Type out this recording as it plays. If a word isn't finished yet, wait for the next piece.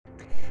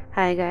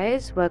Hi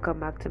guys,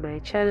 welcome back to my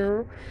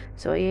channel.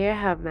 So here I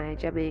have my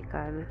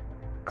Jamaican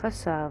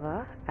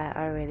cassava. I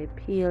already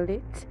peeled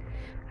it.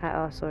 I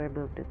also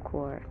removed the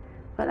core,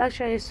 but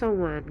actually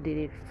someone did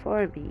it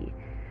for me.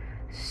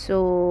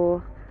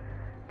 So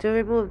to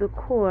remove the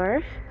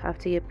core,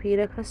 after you peel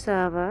the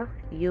cassava,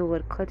 you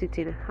would cut it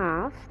in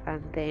half,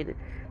 and then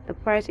the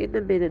part in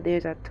the middle,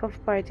 there's a tough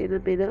part in the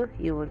middle,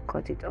 you would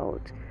cut it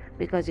out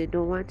because you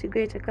don't want to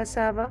grate a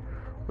cassava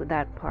with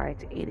that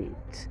part in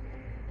it.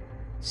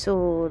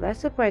 So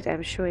that's the part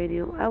I'm showing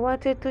you. I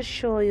wanted to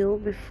show you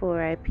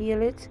before I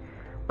peel it,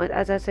 but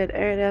as I said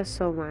earlier,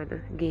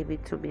 someone gave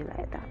it to me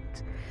like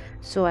that.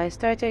 So I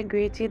started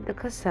grating the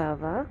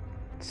cassava.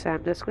 So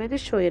I'm just going to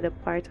show you the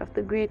part of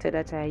the grater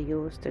that I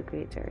used to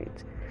grate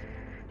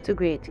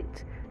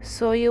it.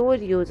 So you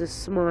would use the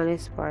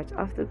smallest part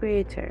of the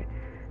grater.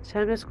 So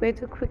I'm just going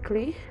to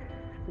quickly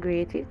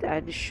grate it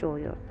and show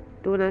you.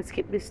 Do not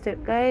skip this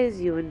step, guys.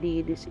 You will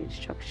need this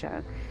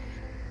instruction.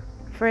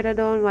 Further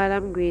down, while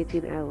I'm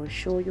grating, I will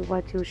show you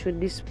what you should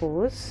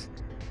dispose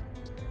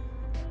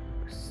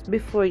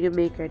before you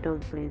make your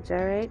dumplings.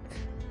 Alright,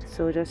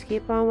 so just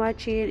keep on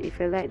watching. If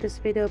you like this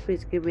video,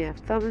 please give me a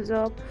thumbs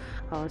up.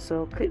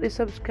 Also click the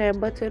subscribe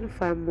button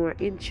for more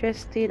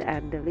interesting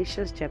and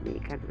delicious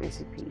Jamaican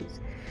recipes.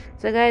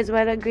 So guys,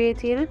 while I'm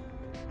grating,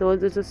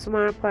 those are the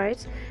small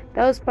parts.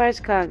 Those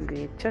parts can't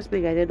grate. Trust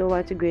me guys, you don't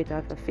want to grate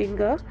off a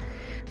finger.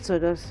 So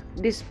just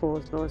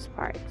dispose those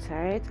parts,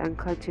 alright, and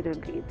continue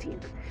grating.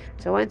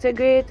 So once you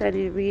grate and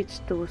you reach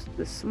to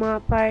the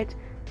small part,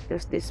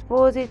 just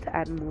dispose it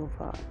and move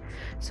on.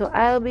 So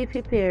I'll be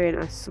preparing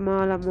a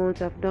small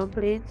amount of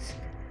dumplings,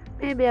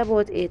 maybe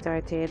about 8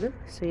 or 10.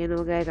 So you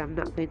know guys, I'm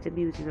not going to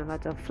be using a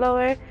lot of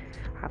flour.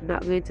 I'm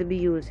not going to be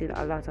using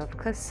a lot of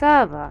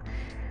cassava.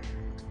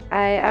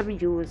 I am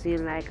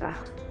using like a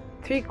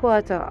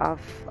 3/4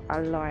 of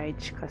a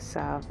large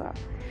cassava.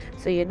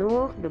 So you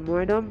know, the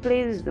more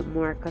dumplings, the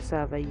more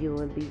cassava you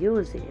will be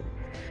using.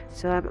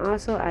 So I'm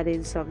also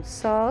adding some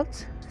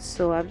salt.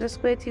 So I'm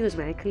just going to use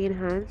my clean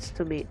hands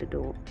to make the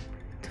dough.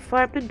 To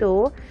form the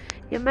dough,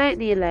 you might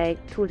need like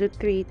 2 to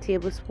 3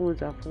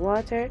 tablespoons of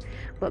water,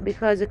 but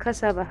because the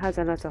cassava has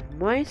a lot of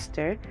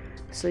moisture,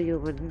 so you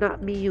will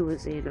not be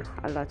using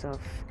a lot of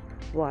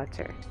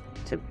water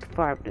to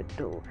form the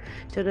dough.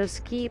 So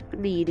just keep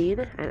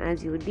kneading, and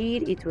as you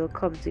knead, it will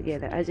come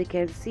together. As you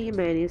can see,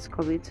 mine is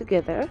coming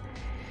together.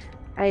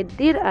 I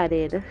did add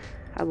in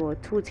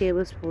about 2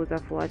 tablespoons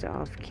of water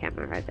off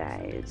camera,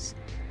 guys.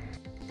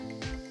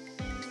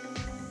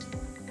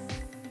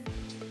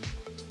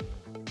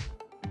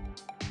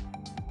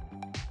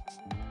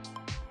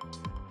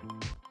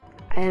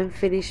 I am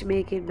finished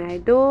making my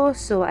dough,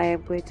 so I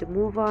am going to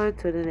move on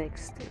to the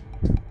next step.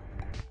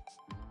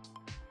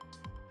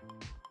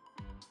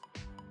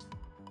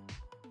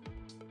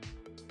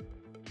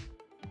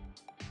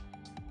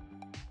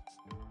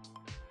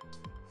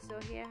 So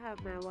here I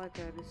have my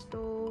water on the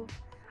stove.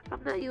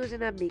 I'm not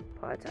using a big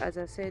pot. As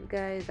I said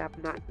guys, I'm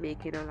not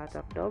making a lot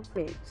of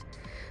dumplings.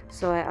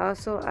 So I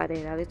also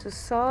added a little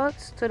salt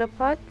to the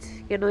pot.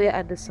 You know, you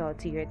add the salt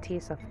to your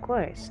taste, of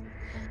course.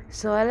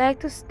 So I like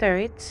to stir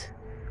it.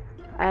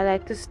 I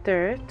like to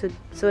stir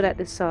so that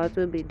the salt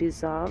will be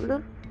dissolved.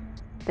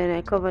 Then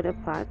I cover the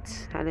pot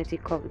and let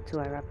it come to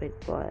a rapid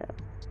boil.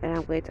 Then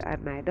I'm going to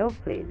add my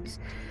dumplings.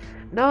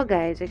 Now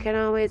guys, you can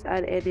always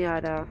add any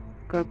other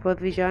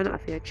provision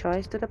of your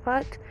choice to the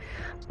pot,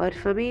 but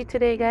for me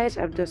today guys,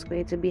 I'm just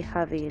going to be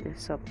having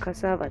some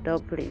cassava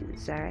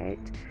dumplings.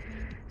 Alright,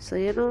 so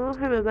you know,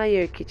 remember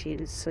your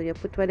kitchen, so you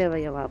put whatever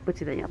you want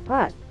put in your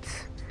pot.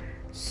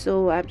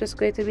 So I'm just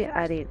going to be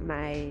adding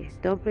my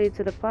dumpling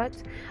to the pot.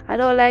 I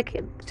don't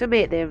like to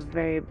make them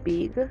very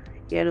big,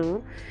 you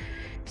know,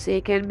 so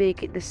you can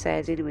make it the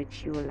size in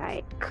which you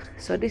like.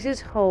 So this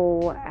is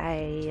how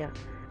I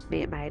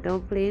make my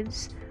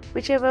dumplings.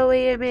 Whichever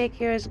way you make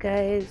yours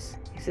guys,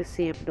 it's the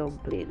same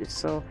dumpling.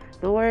 So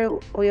don't worry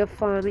how you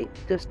form it,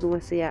 just know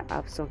so you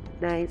have some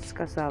nice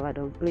cassava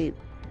dumpling.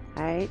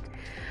 Alright,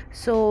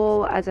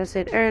 so as I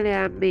said earlier,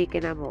 I'm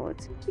making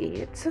about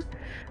 8,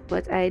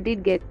 but I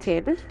did get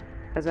 10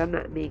 because I'm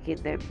not making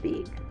them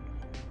big.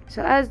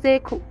 So as they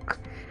cook,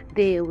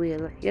 they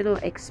will, you know,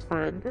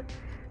 expand.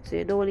 So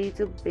you don't need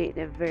to make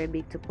them very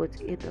big to put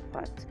in the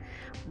pot.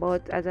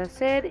 But as I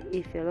said,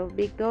 if you love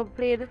big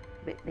dumpling,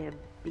 make them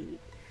big.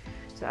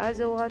 So as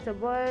the water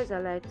boils, I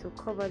like to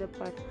cover the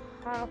pot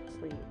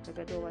halfway because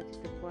I don't want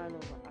it to boil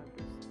over.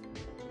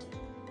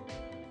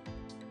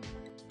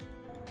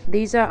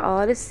 These are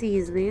all the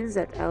seasonings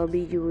that I'll be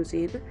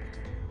using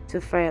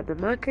to fry up the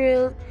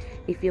mackerel.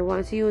 If you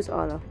want to use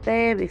all of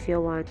them, if you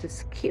want to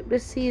skip the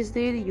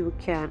seasoning, you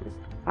can.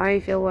 Or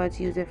if you want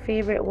to use your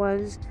favorite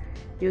ones,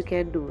 you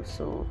can do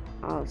so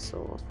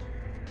also.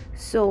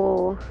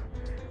 So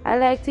I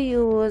like to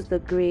use the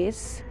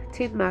Grace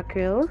tin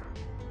mackerel.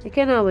 You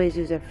can always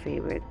use your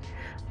favorite,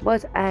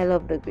 but I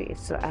love the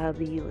Grace, so I'll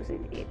be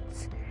using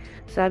it.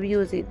 So I'm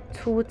using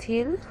 2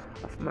 tin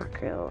of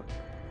mackerel.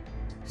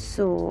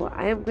 So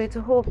I am going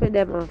to open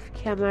them off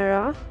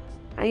camera.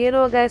 And you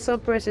know guys, some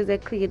persons they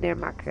clean their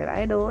mackerel.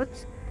 I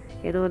don't.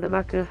 You know, the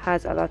mackerel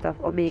has a lot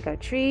of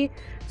omega-3,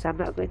 so I'm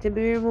not going to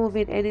be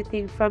removing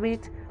anything from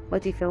it.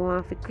 But if you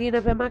want to clean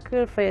up a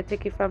mackerel for you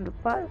take it from the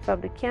pot,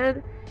 from the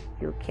can,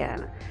 you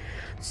can.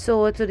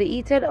 So to the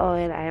heated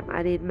oil, I am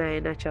adding my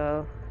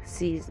natural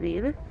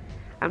seasoning.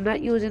 I'm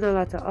not using a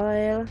lot of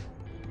oil.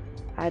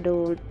 I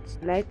don't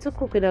like to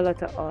cook with a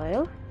lot of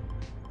oil,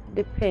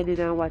 depending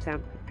on what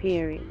I'm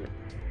preparing.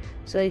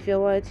 So if you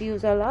want to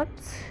use a lot,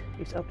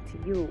 it's up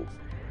to you.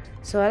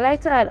 So I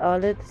like to add all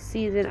the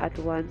seasoning at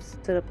once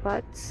to the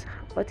pot.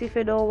 But if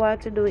you don't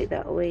want to do it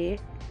that way,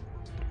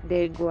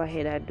 then go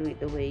ahead and do it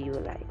the way you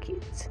like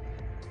it.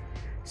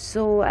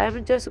 So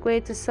I'm just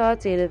going to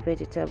saute the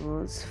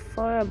vegetables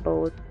for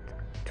about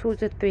 2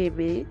 to 3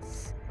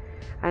 minutes,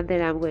 and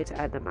then I'm going to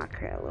add the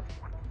mackerel.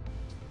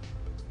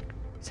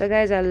 So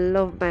guys, I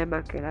love my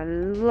mackerel. I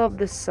love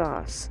the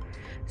sauce.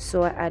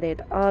 So I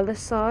added all the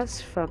sauce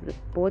from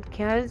both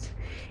cans.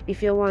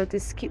 If you want to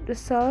skip the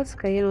sauce,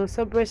 because you know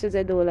some persons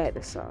they don't like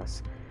the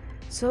sauce.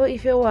 So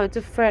if you want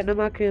to fry the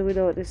mackerel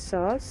without the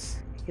sauce,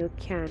 you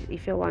can.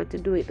 If you want to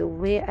do it the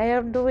way I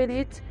am doing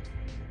it,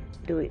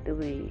 do it the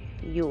way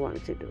you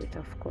want to do it,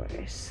 of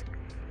course.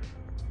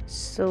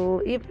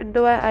 So even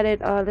though I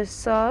added all the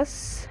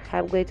sauce,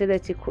 I'm going to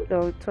let it cook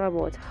down to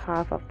about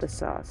half of the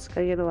sauce,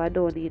 because you know I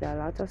don't need a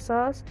lot of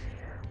sauce,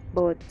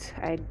 but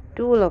I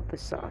do love the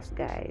sauce,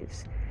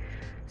 guys.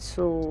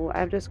 So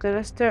I'm just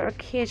gonna stir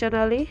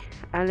occasionally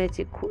and let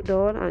it cook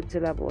down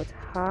until about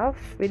half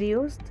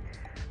reduced,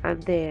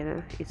 and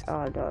then it's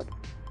all done.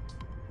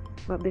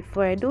 But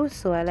before I do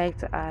so, I like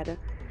to add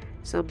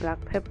some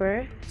black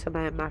pepper to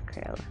my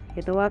mackerel.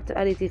 You don't have to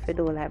add it if you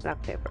don't like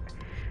black pepper.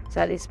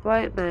 So at this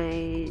point,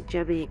 my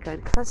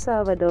Jamaican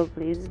cassava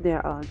dumplings,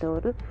 they're all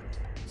done.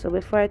 So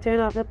before I turn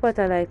off the pot,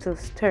 I like to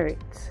stir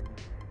it.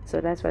 So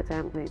that's what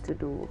I'm going to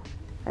do.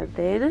 And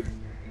then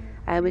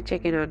I'll be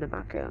checking on the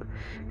mackerel.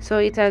 So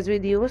it has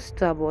reduced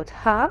to about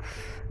half.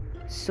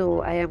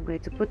 So I am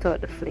going to put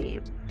out the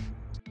flame.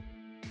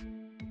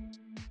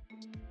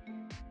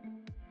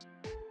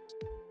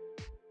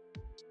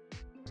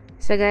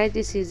 So guys,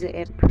 this is the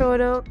end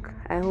product.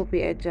 I hope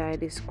you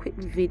enjoyed this quick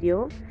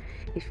video.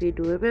 If you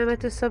do, remember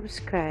to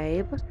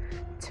subscribe,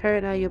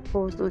 turn on your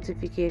post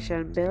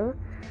notification bell,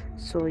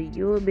 so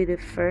you will be the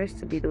first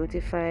to be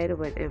notified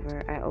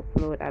whenever I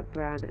upload a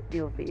brand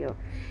new video.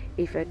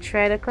 If you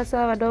try the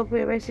cassava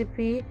dumpling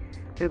recipe,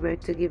 remember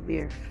to give me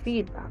your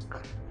feedback.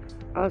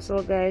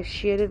 Also guys,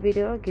 share the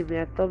video, give me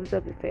a thumbs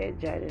up if you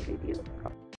enjoyed the video.